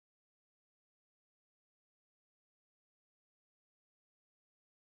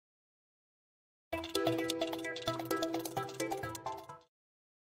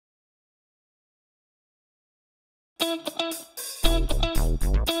Oh,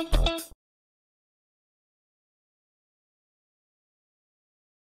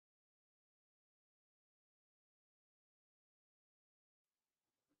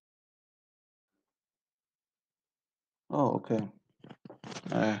 okay.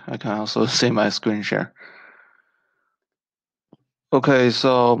 I can also see my screen share. Okay,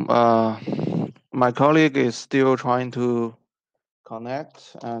 so my colleague is still trying to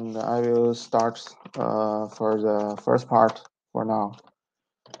connect, and I will start for the first part for now.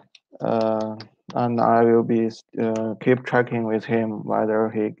 And I will be keep checking with him whether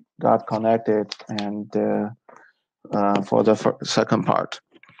he got connected and for the second part.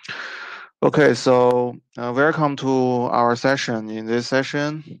 Okay, so welcome to our session. In this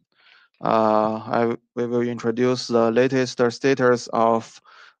session, we will introduce the latest status of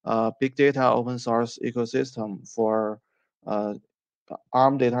big data open source ecosystem for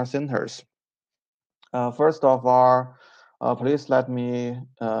ARM data centers. First of all, please let me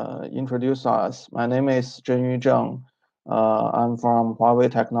introduce us. My name is Zheng. I'm from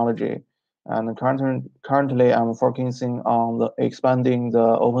Huawei Technology, and currently I'm focusing on expanding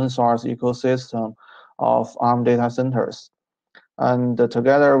the open source ecosystem of ARM data centers. And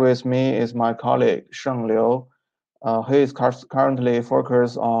together with me is my colleague, Sheng Liu. He is currently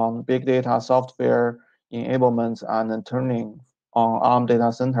focused on big data software enablement and tuning on ARM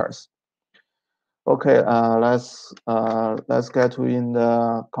data centers. Okay, let's get to in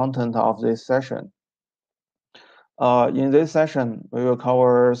the content of this session. In this session, we will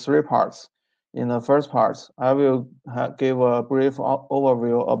cover 3 parts. In the first part, I will give a brief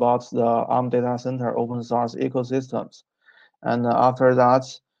overview about the ARM data center open source ecosystems. And after that,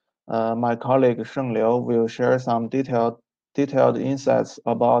 my colleague Sheng Liu will share some detailed insights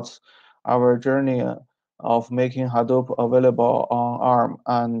about our journey of making Hadoop available on ARM,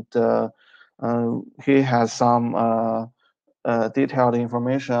 and he has some detailed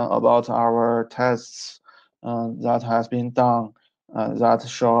information about our tests that has been done that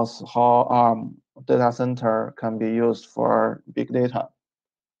shows how ARM data center can be used for big data.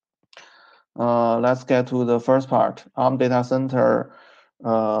 Let's get to the first part, ARM data center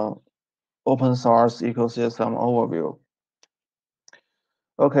open source ecosystem overview.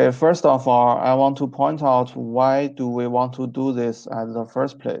 Okay, first of all, I want to point out why do we want to do this at the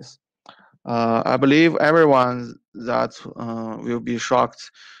first place. I believe everyone that will be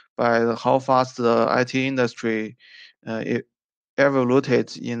shocked by how fast the IT industry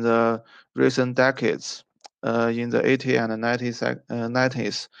evolved in the recent decades. In the 80s and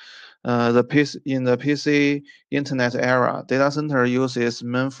 90s, in the PC internet era, data center uses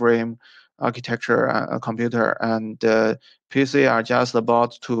mainframe architecture computer, and PC are just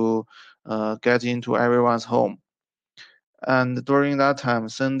about to get into everyone's home. And during that time,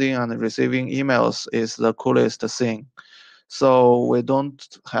 sending and receiving emails is the coolest thing. So we don't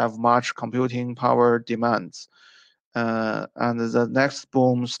have much computing power demands. And the next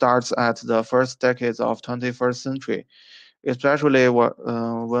boom starts at the first decades of 21st century, especially when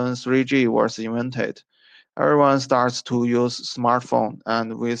 3G was invented. Everyone starts to use smartphone,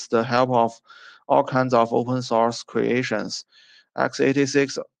 and with the help of all kinds of open source creations,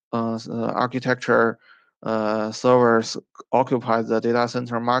 x86 architecture servers occupy the data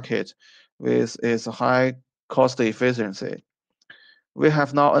center market with its high cost efficiency. We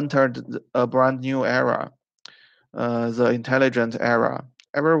have now entered a brand new era, the intelligent era.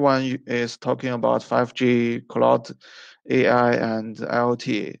 Everyone is talking about 5G, cloud, AI, and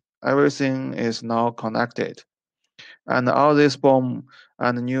IoT. Everything is now connected. And all this boom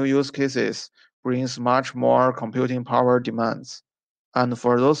and new use cases brings much more computing power demands. And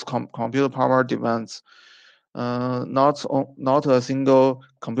for those compute power demands, not a single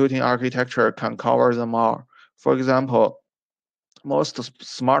computing architecture can cover them all. For example, most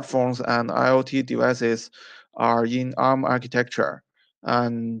smartphones and IoT devices are in ARM architecture,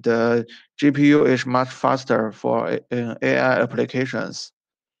 and GPU is much faster for AI applications.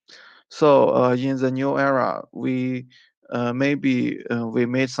 So in the new era, we made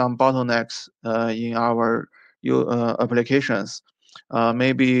some bottlenecks in our applications.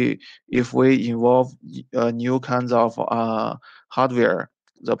 Maybe if we involve new kinds of hardware,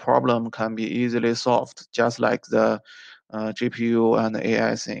 the problem can be easily solved, just like the GPU and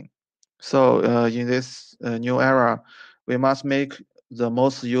AI thing. So in this new era, we must make the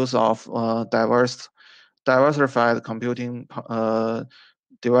most use of diversified computing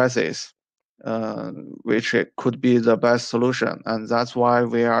devices, which could be the best solution. And that's why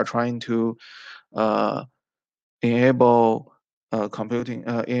we are trying to enable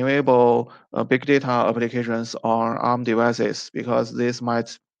big data applications on ARM devices, because this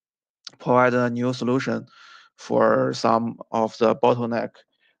might provide a new solution for some of the bottleneck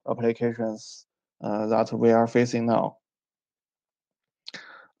applications that we are facing now.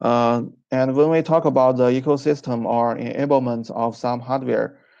 And when we talk about the ecosystem or enablement of some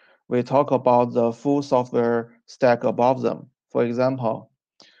hardware, we talk about the full software stack above them. For example,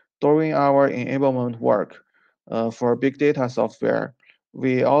 during our enablement work for big data software,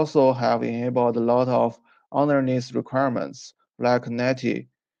 we also have enabled a lot of underneath requirements like NETI.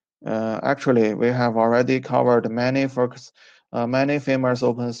 Actually, we have already covered many famous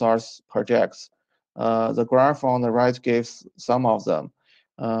open source projects. The graph on the right gives some of them.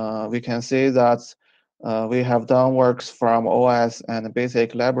 We can see that we have done works from OS and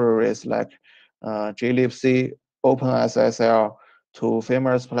basic libraries like glibc, OpenSSL, to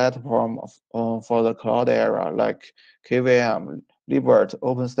famous platform for the cloud era like KVM, Libert,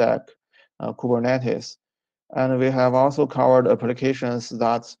 OpenStack, Kubernetes. And we have also covered applications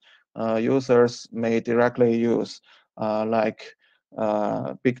that users may directly use, like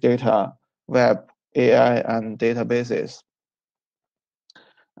big data, web, AI, and databases.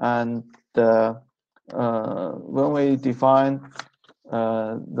 And when we define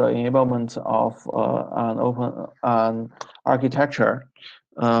the enablement of an open architecture,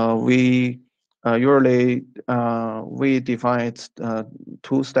 we usually we define it,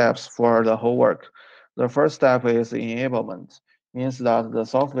 two steps for the whole work. The first step is enablement, means that the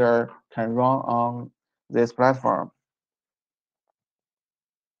software can run on this platform.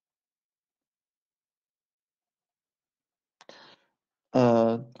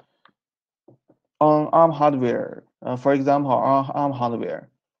 On ARM hardware, for example, on ARM hardware,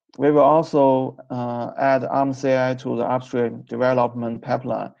 we will also add ARM CI to the upstream development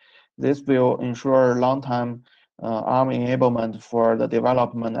pipeline. This will ensure long-time ARM enablement for the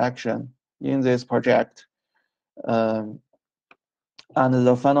development action in this project. And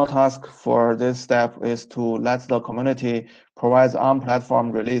the final task for this step is to let the community provide ARM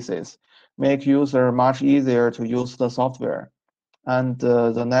platform releases, make user much easier to use the software. And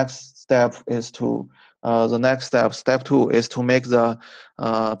the next step is to step two is to make the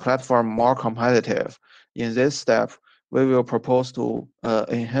platform more competitive. In this step, we will propose to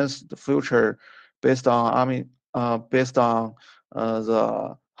enhance the feature based on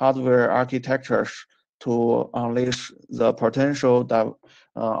the hardware architectures to unleash the potential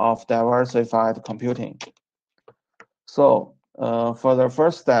of diversified computing. So for the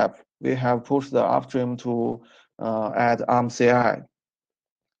first step, we have pushed the upstream to add ARM CI.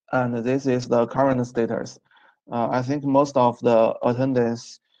 And this is the current status. I think most of the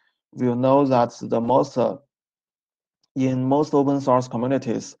attendants will know that in most open source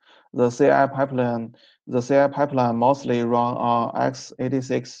communities, the CI pipeline mostly run on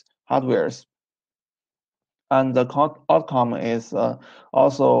x86 hardwares. And the outcome is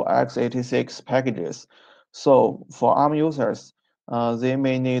also x86 packages. So for ARM users, they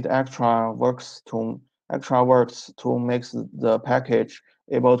may need extra works to make the package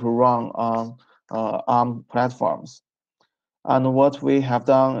able to run on ARM platforms. And what we have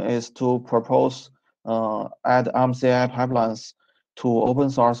done is to propose add ARM CI pipelines to open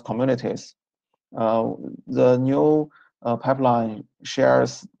source communities. The new pipeline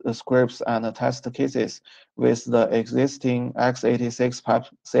shares the scripts and test cases with the existing x86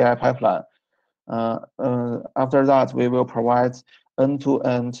 CI pipeline. After that, we will provide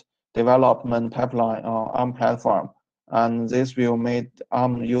end-to-end development pipeline on ARM platform, and this will make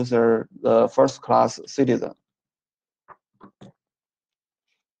ARM user the first-class citizen.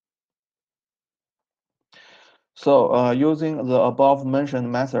 So using the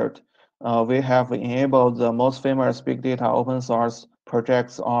above-mentioned method, we have enabled the most famous big data open source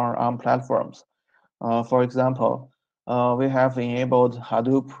projects on ARM platforms. For example, we have enabled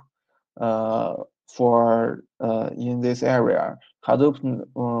Hadoop in this area. Hadoop,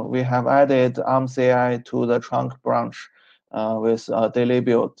 we have added ARM CI to the trunk branch with a daily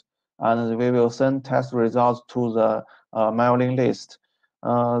build, and we will send test results to the mailing list.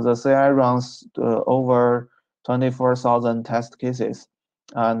 The CI runs over 24,000 test cases,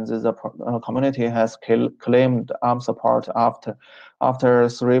 and the community has claimed ARM support after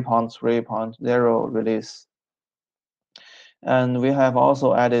 3.3.0 release. And we have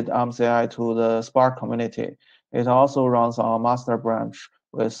also added ARM CI to the Spark community. It also runs on master branch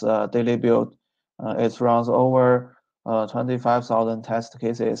with daily build. It runs over 25,000 test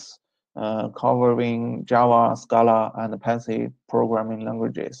cases, covering Java, Scala, and Python programming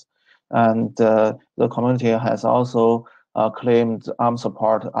languages. And the community has also claimed ARM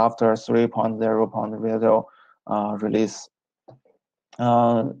support after 3.0.0 release.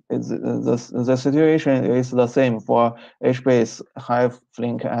 The situation is the same for HBase, Hive,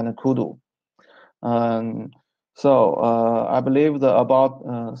 Flink, and Kudu. So I believe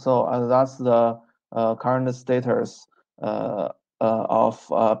that's the current status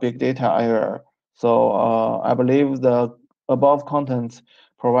of big data area. So I believe the above content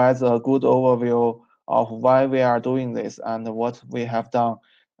provides a good overview of why we are doing this and what we have done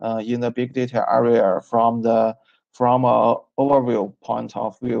in the big data area from a overview point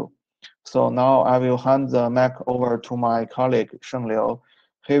of view. So now I will hand the mic over to my colleague Sheng Liu.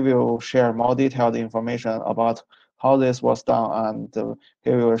 He will share more detailed information about how this was done, and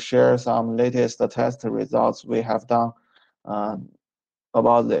he will share some latest test results we have done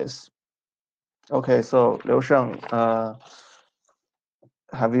about this. Okay, so Liu Sheng,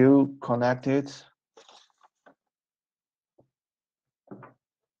 have you connected?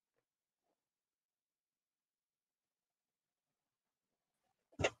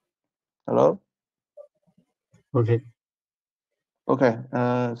 Hello? Okay. Okay,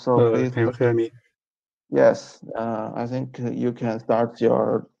 so please. Can you hear me? Yes, I think you can start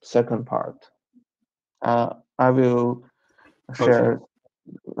your second part. I will share. Okay.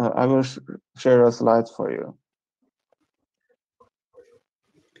 I will share a slide for you.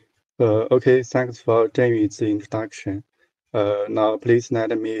 Okay, thanks for Zhenyu's introduction. Now, please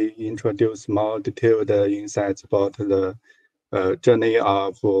let me introduce more detailed insights about the journey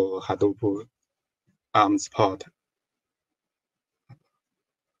of Hadoop support.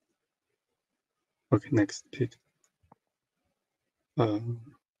 Okay, next page.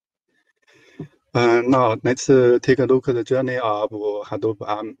 Now, let's take a look at the journey of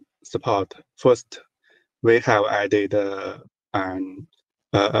Hadoop support. First, we have added an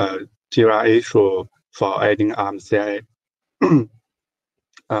Jira issue for adding CI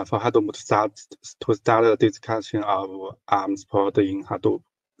for Hadoop to start the discussion of support in Hadoop.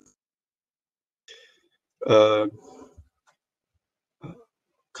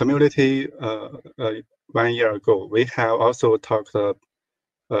 Community 1 year ago, we have also talked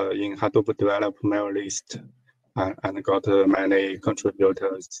in Hadoop developer list and got many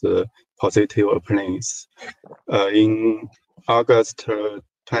contributors' positive opinions. In August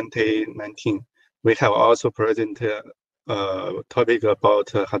 2019, we have also presented a topic about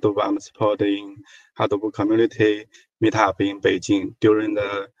Hadoop support in Hadoop community meetup in Beijing. During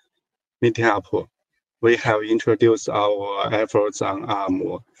the meetup, we have introduced our efforts on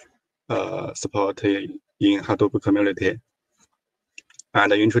ARM support in Hadoop community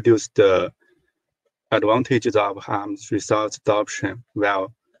and introduced the advantages of ARM's resource adoption.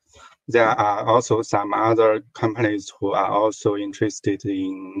 Well, there are also some other companies who are also interested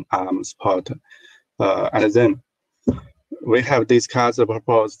in ARM support. And then we have discussed the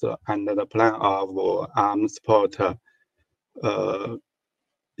purpose and the plan of ARM support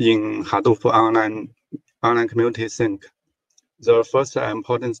in Hadoop online community sync. The first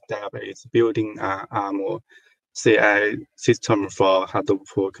important step is building an ARM CI system for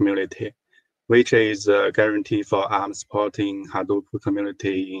Hadoop community, which is a guarantee for ARM supporting Hadoop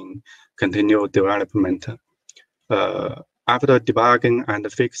community in continued development. After debugging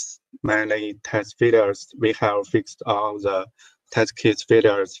and fix many test failures, we have fixed all the test case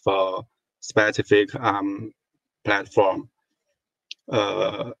failures for specific ARM platform.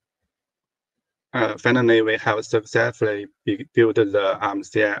 Finally, we have successfully built the ARM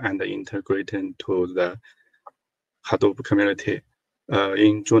CI and integrated into the Hadoop community.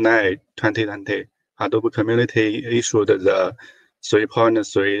 In July 2020, Hadoop community issued the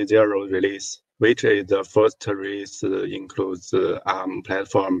 3.30 release, which is the first release includes ARM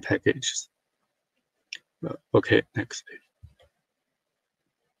platform packages. Okay, next page.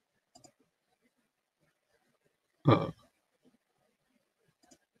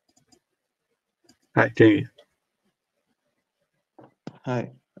 Hi, Zhenyu.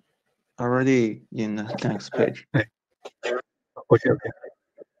 Hi, already in the next page. Hi.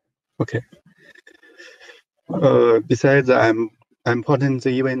 Okay. Besides the important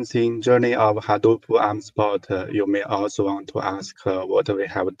events in journey of Hadoop ARM support, you may also want to ask what we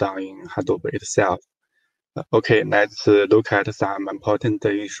have done in Hadoop itself. Okay, let's look at some important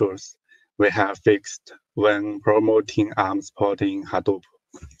issues we have fixed when promoting ARM support in Hadoop.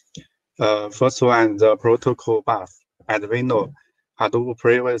 First one, the protocol buff. As we know, Hadoop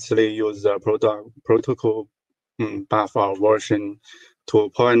previously used the protocol buff of version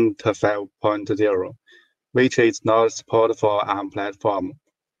 2.5.0, which is not support for ARM platform.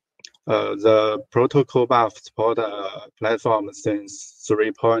 The protocol buff support platform since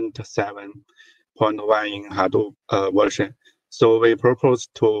 3.7.1 in Hadoop version. So we propose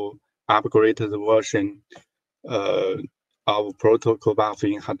to upgrade the version of protocol buff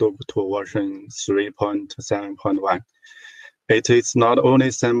in Hadoop to version 3.7.1. It is not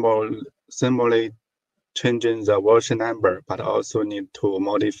only changing the version number, but also need to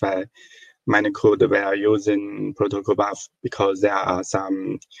modify many code while using protocol buff because there are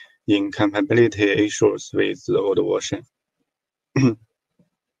some incompatibility issues with the old version.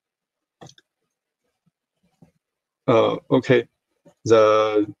 Okay,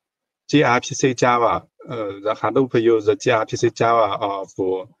 the gRPC Java, the Hadoop use the gRPC Java of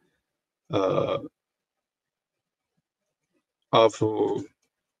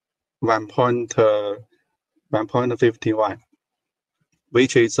 1.51,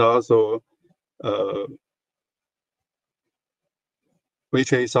 which is also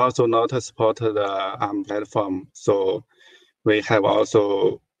not support the ARM platform. So we have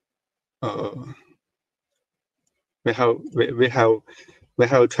also we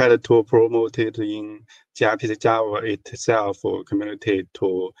have tried to promote it in gRPC Java itself community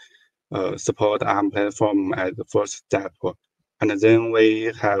to support ARM platform as the first step, and then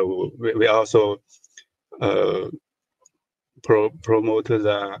we also promote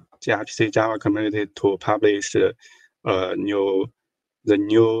the gRPC Java community to publish the new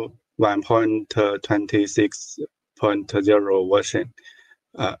 1.26.0 version.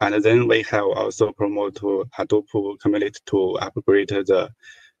 And then we have also promoted Hadoop community to upgrade the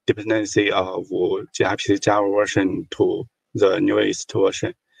dependency of gRPC Java version to the newest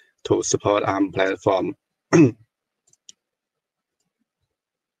version to support ARM platform.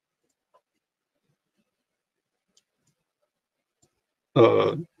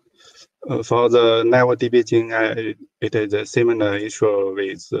 For the NiveDB Zheng, it is a similar issue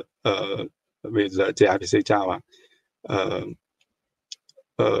with the gRPC Java.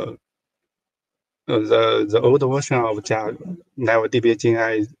 The old version of NiveDB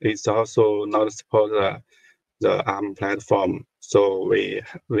Zheng is also not support the ARM platform. So we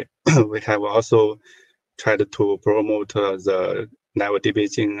have also tried to promote the NiveDB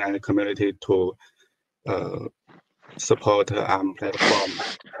Zheng community to support ARM platform.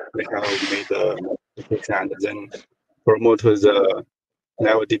 We have made the application and then promote the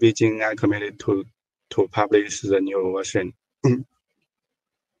NiveDB Zheng community to publish the new version.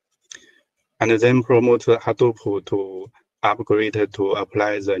 And then promote Hadoop to upgrade to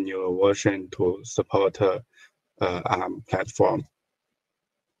apply the new version to support ARM platform.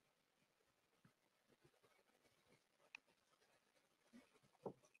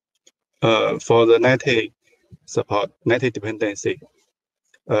 For the native support, native dependency,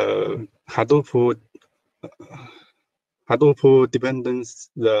 Hadoop depends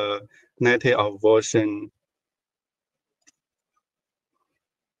the native of version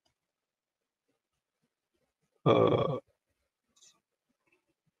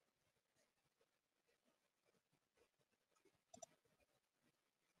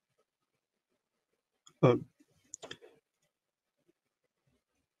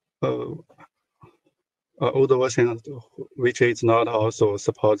older version which is not also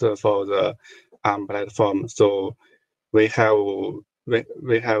supported for the ARM platform. So we have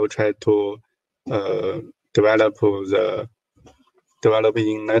tried to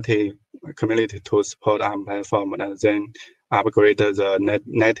developing native community to support ARM platform and then upgrade the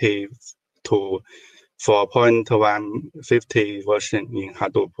native to 4.150 version in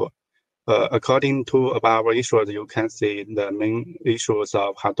Hadoop. According to above issues, you can see the main issues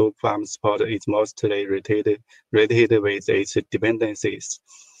of Hadoop ARM support is mostly related with its dependencies.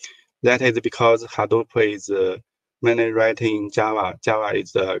 That is because Hadoop is mainly written in Java. Java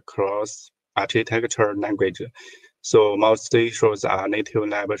is a cross-architecture language, so most issues are native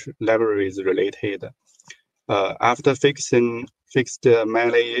libraries related. After fixed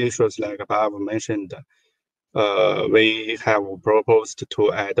many issues like above mentioned, we have proposed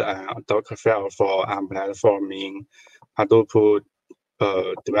to add a Docker file for ARM platform in Hadoop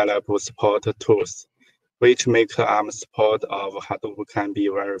develop support tools, which make ARM support of Hadoop can be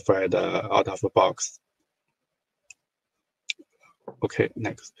verified out of the box. Okay,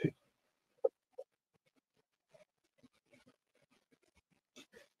 next page.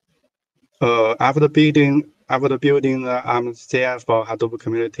 After building the ARM CL for Hadoop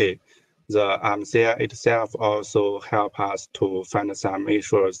community, the ARM CL itself also help us to find some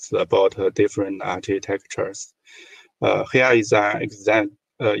issues about different architectures. Here is an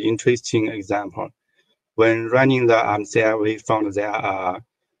interesting example. When running the ARM CL, we found there are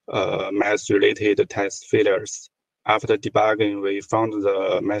math-related test failures. After debugging, we found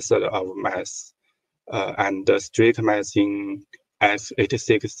the method of math and the strict math in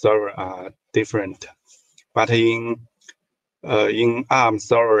x86 server are different, but in ARM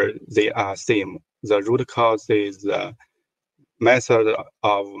server they are same. The root cause is the method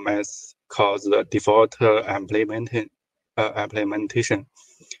of math called the default implementation.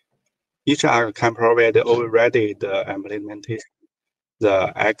 Each ARC can provide already the implementation.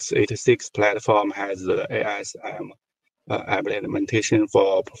 The x86 platform has the ASM implementation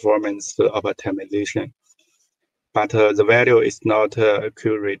for performance optimization, but the value is not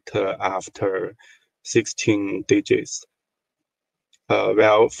accurate after 16 digits.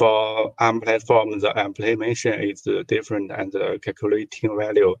 Well, for ARM platform, the implementation is different and the calculating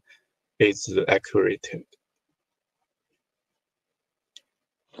value is accurate.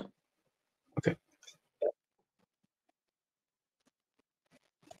 Okay.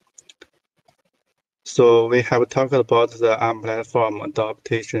 So we have talked about the ARM platform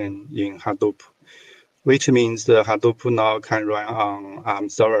adaptation in Hadoop, which means the Hadoop now can run on ARM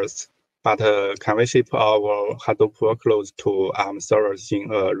servers. But can we ship our Hadoop workloads to ARM servers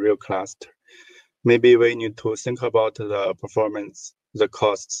in a real cluster? Maybe we need to think about the performance, the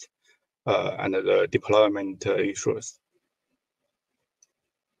costs, and the deployment issues.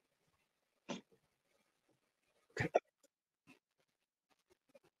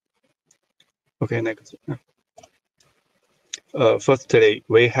 Okay, next. Firstly,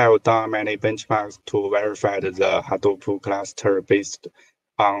 we have done many benchmarks to verify the Hadoop cluster based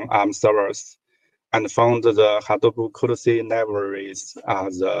on ARM servers, and found the Hadoop Kudu libraries are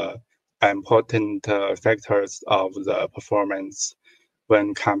the important factors of the performance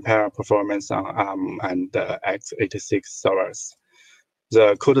when compare performance on ARM and x86 servers.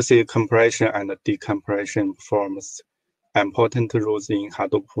 The Kudu compression and decompression performs important roles in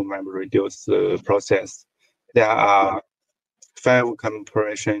Hadoop memory reduce process. There are 5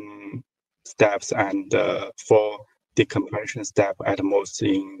 compression steps and 4 decompression steps at most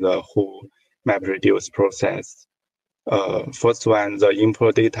in the whole MapReduce process. First one, the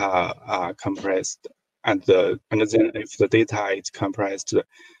input data are compressed, and then if the data is compressed,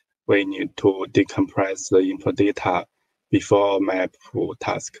 we need to decompress the input data before map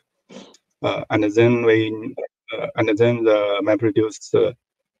task. And then the MapReduce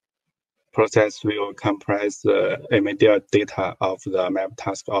process will compress the immediate data of the map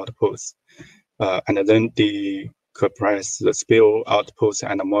task outputs, and then decompress the spill outputs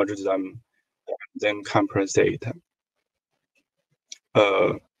and merge them, then compress it.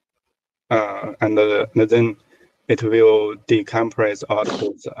 And then it will decompress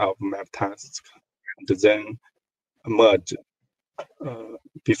outputs of map tasks and then merge.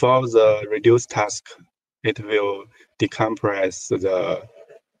 Before the reduce task, it will decompress the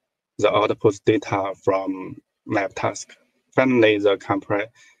output data from map task. Finally, the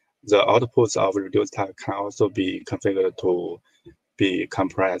outputs of reduce task can also be configured to be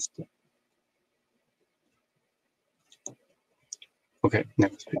compressed. Okay,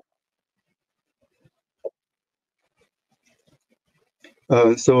 next.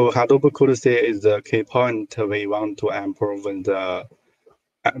 So Hadoop Kudu is the key point we want to improve the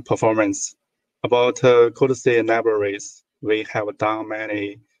performance. About Kudu libraries, we have done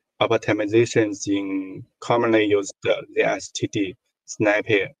many optimizations in commonly used ZSTD,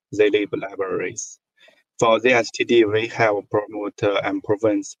 Snappy, zlib libraries. For ZSTD, we have promoted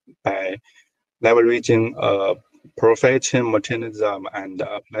improvements by leveraging a profession mechanism and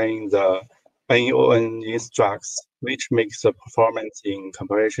applying the NON instructs, which makes the performance in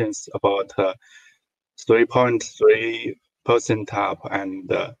comparisons about 3.3% up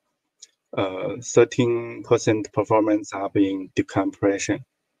and 13% performance up in decompression.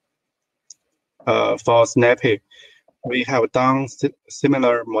 For Snappy, we have done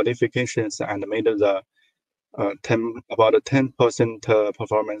similar modifications and made the about 10%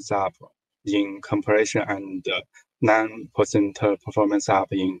 performance up in compression and 9% performance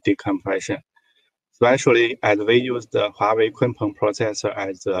up in decompression. Especially as we use the Huawei Kunpeng processor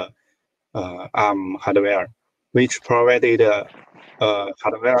as the ARM hardware, which provided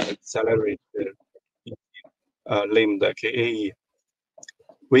hardware accelerated named KAE,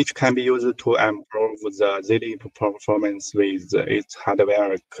 which can be used to improve the zlib performance with its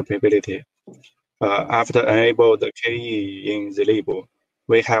hardware capability. After enable the KE in zlib,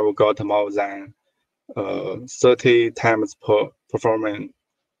 we have got more than 30 times performance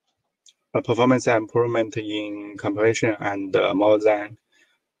improvement in compression and more than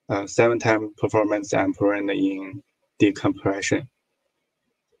 7 times performance improvement in decompression.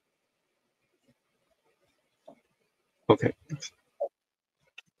 Okay.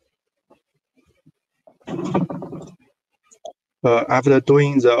 After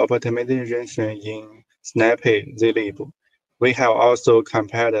doing the optimization in Snappy zlib, we have also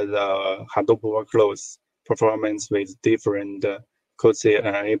compared the Hadoop workloads performance with different Kudu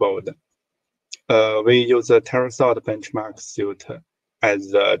enabled. We use the TerraSort benchmark suite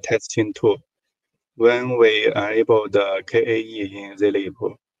as the testing tool. When we enable the KAE in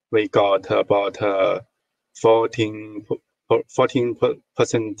zlib, we got about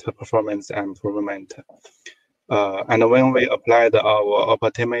 14% performance improvement. And when we applied our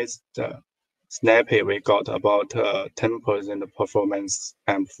optimized snappy, we got about 10% performance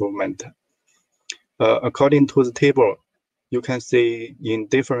improvement. According to the table, you can see in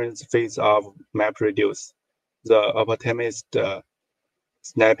different phases of MapReduce, the optimized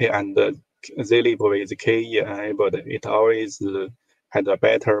snappy and zlib with KE enabled, it always had a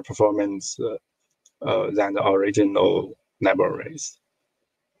better performance than the original libraries.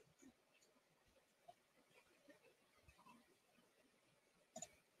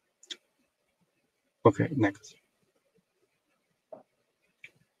 Okay, next.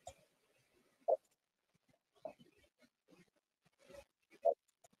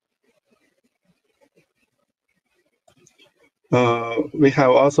 We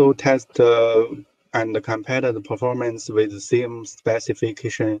have also tested and compared the performance with the same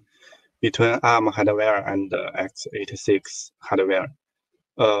specification between ARM hardware and x86 hardware.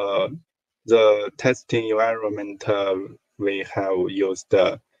 The testing environment we have used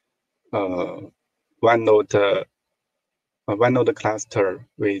one node cluster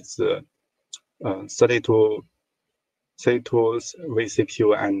with 32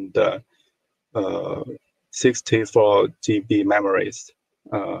 vCPU and 64 GB memories,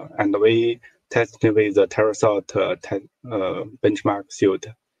 and we tested with the Terasort benchmark suite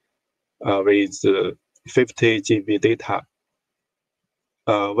with 50 GB data.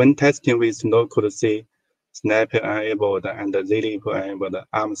 When testing with no-code C, Snappy enabled and zlib enabled,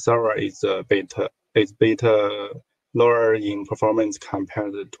 ARM server is a bit lower in performance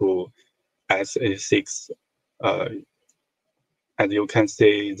compared to x86. As you can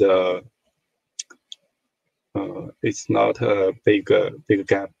see, it's not a big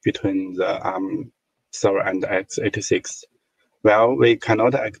gap between the ARM server and x86. Well, we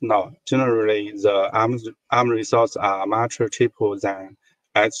cannot ignore. Generally, the ARM resources are much cheaper than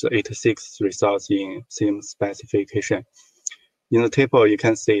x86 resources in same specification. In the table, you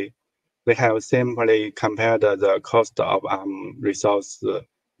can see we have simply compared the cost of ARM resource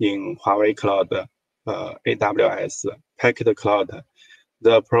in Huawei Cloud, AWS, Packet Cloud.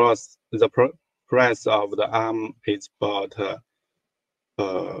 The price of the ARM is about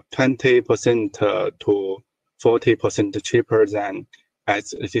 20% to 40% cheaper than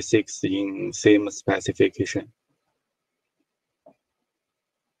x86 in same specification.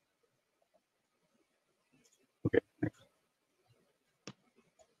 Okay, next.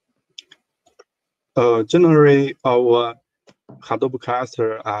 Generally, our Hadoop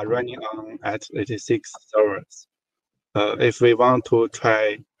cluster are running on x86 servers. If we want to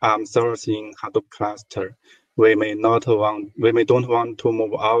try ARM servers in Hadoop cluster, we may don't want to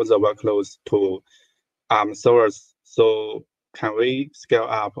move all the workloads to ARM servers. So can we scale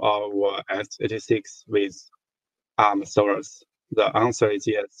up our x86 with ARM servers? The answer is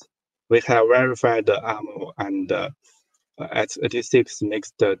yes. We have verified the ARM and x86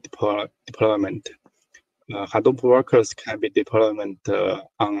 mixed deployment. Hadoop workers can be deployed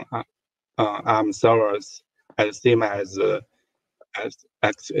on ARM servers as same as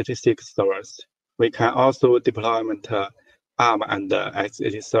x86 servers. We can also deploy ARM and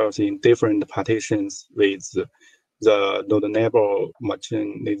x86 servers in different partitions with the node neighbor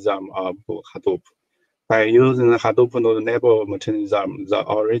mechanism of Hadoop. By using the Hadoop node neighbor mechanism, the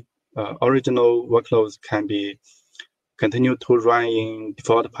original workloads can be continue to run in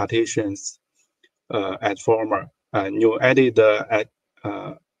default partitions as former. New added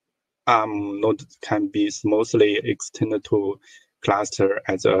ARM node can be smoothly extended to cluster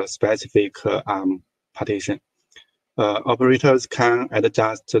as a specific ARM partition. Operators can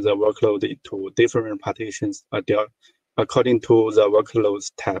adjust the workload to different partitions according to the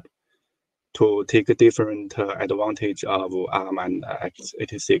workloads tab to take different advantage of ARM and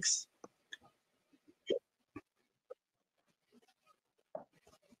x86.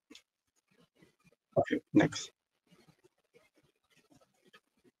 Okay, next.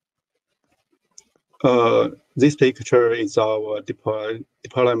 This picture is our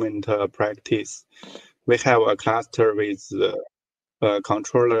deployment practice. We have a cluster with a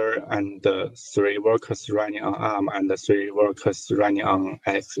controller and 3 workers running on ARM and 3 workers running on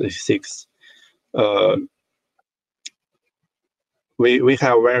x86. We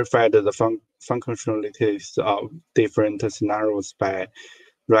have verified the functionalities of different scenarios by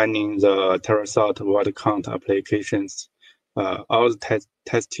running the Terasort word count applications. All the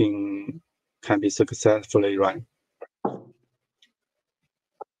testing can be successfully run.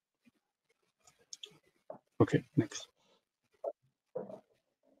 Okay, next.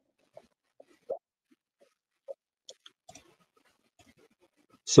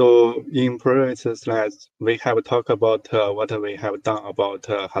 So in previous slides, we have talked about what we have done about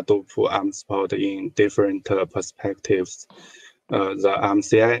Hadoop ARM support in different perspectives. The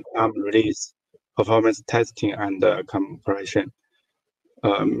ARM-CI, ARM release, performance testing, and compression.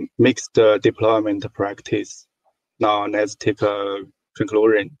 Mixed deployment practice. Now let's take a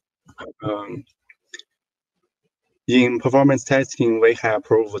conclusion. In performance testing, we have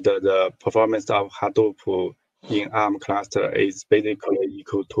proved the performance of Hadoop in ARM cluster is basically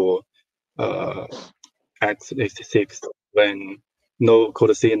equal to x86 when no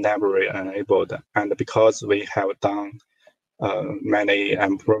code C library enabled. And because we have done many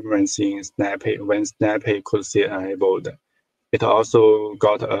improvements in Snappy when Snappy code C enabled, it also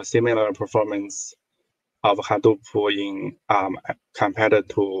got a similar performance of Hadoop in ARM compared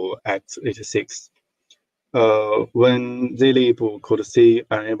to x86. When zlib could see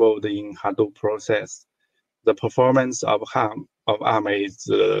enabled in Hadoop process, the performance of ARM is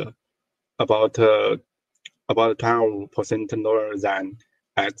about 12% lower than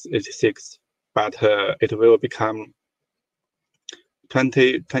x86, but it will become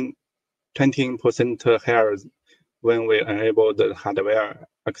 20% higher when we enable the hardware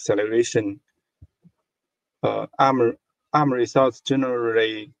acceleration. ARM results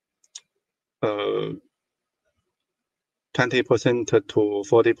generally 20% to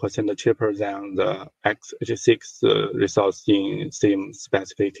 40% cheaper than the x86 results in same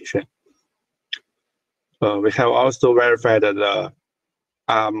specification. We have also verified that the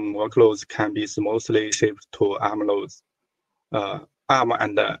ARM workloads can be smoothly shipped to ARM nodes. ARM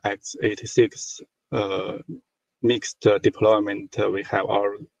and x86 mixed deployment, we have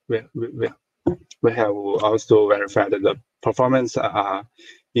also verified that the performance are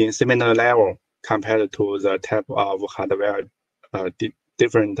in similar level compared to the type of hardware,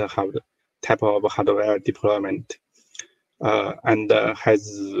 different type of hardware deployment, and has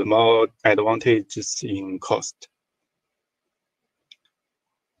more advantages in cost.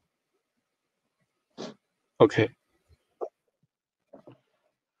 Okay.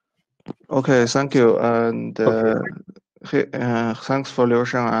 Okay, thank you. And thanks for Liu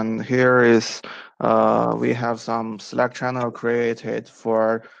Sheng. And here is we have some Slack channel created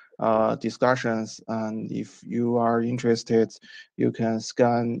for discussions. And if you are interested, you can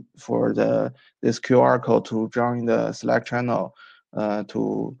scan for this QR code to join the Slack channel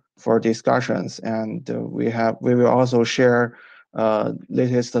for discussions. And we will also share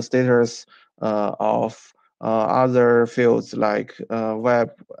latest status of other fields like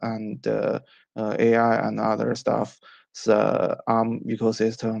web and AI and other stuff, the ARM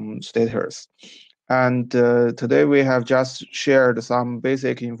ecosystem status. And today we have just shared some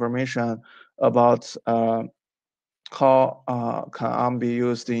basic information about how can ARM be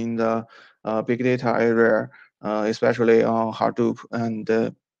used in the big data area, especially on Hadoop,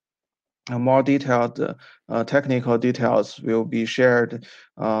 and more detailed technical details will be shared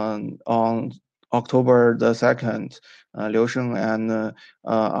on October the 2nd. Liu Sheng and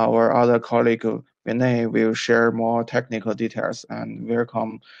our other colleague Vinay will share more technical details, and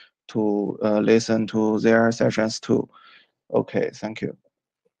welcome to listen to their sessions too. Okay, thank you.